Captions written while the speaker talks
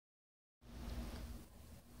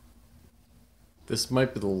This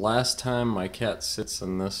might be the last time my cat sits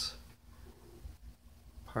in this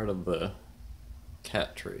part of the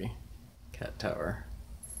cat tower.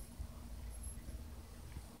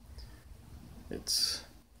 It's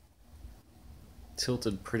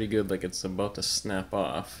tilted pretty good, like it's about to snap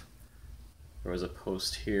off. There was a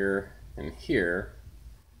post here and here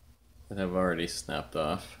that have already snapped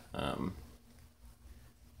off.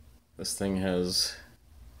 This thing has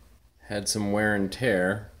had some wear and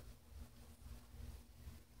tear.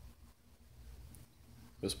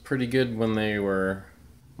 It was pretty good when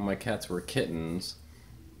my cats were kittens,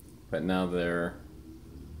 but now they're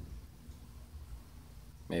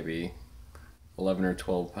maybe 11 or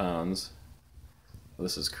 12 pounds.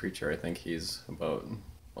 This is Creature, I think he's about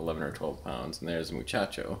 11 or 12 pounds, and there's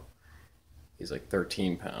Muchacho. He's like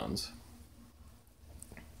 13 pounds.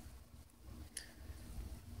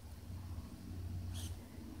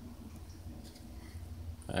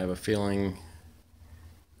 I have a feeling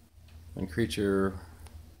when Creature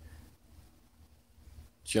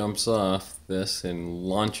jumps off this and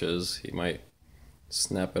launches, he might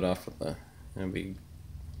snap it off with it'll be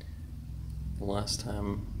the last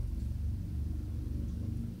time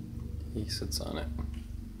he sits on it.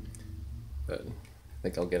 But I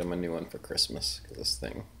think I'll get him a new one for Christmas, because this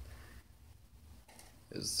thing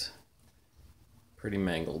is pretty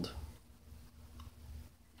mangled.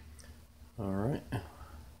 Alright.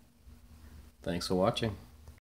 Thanks for watching.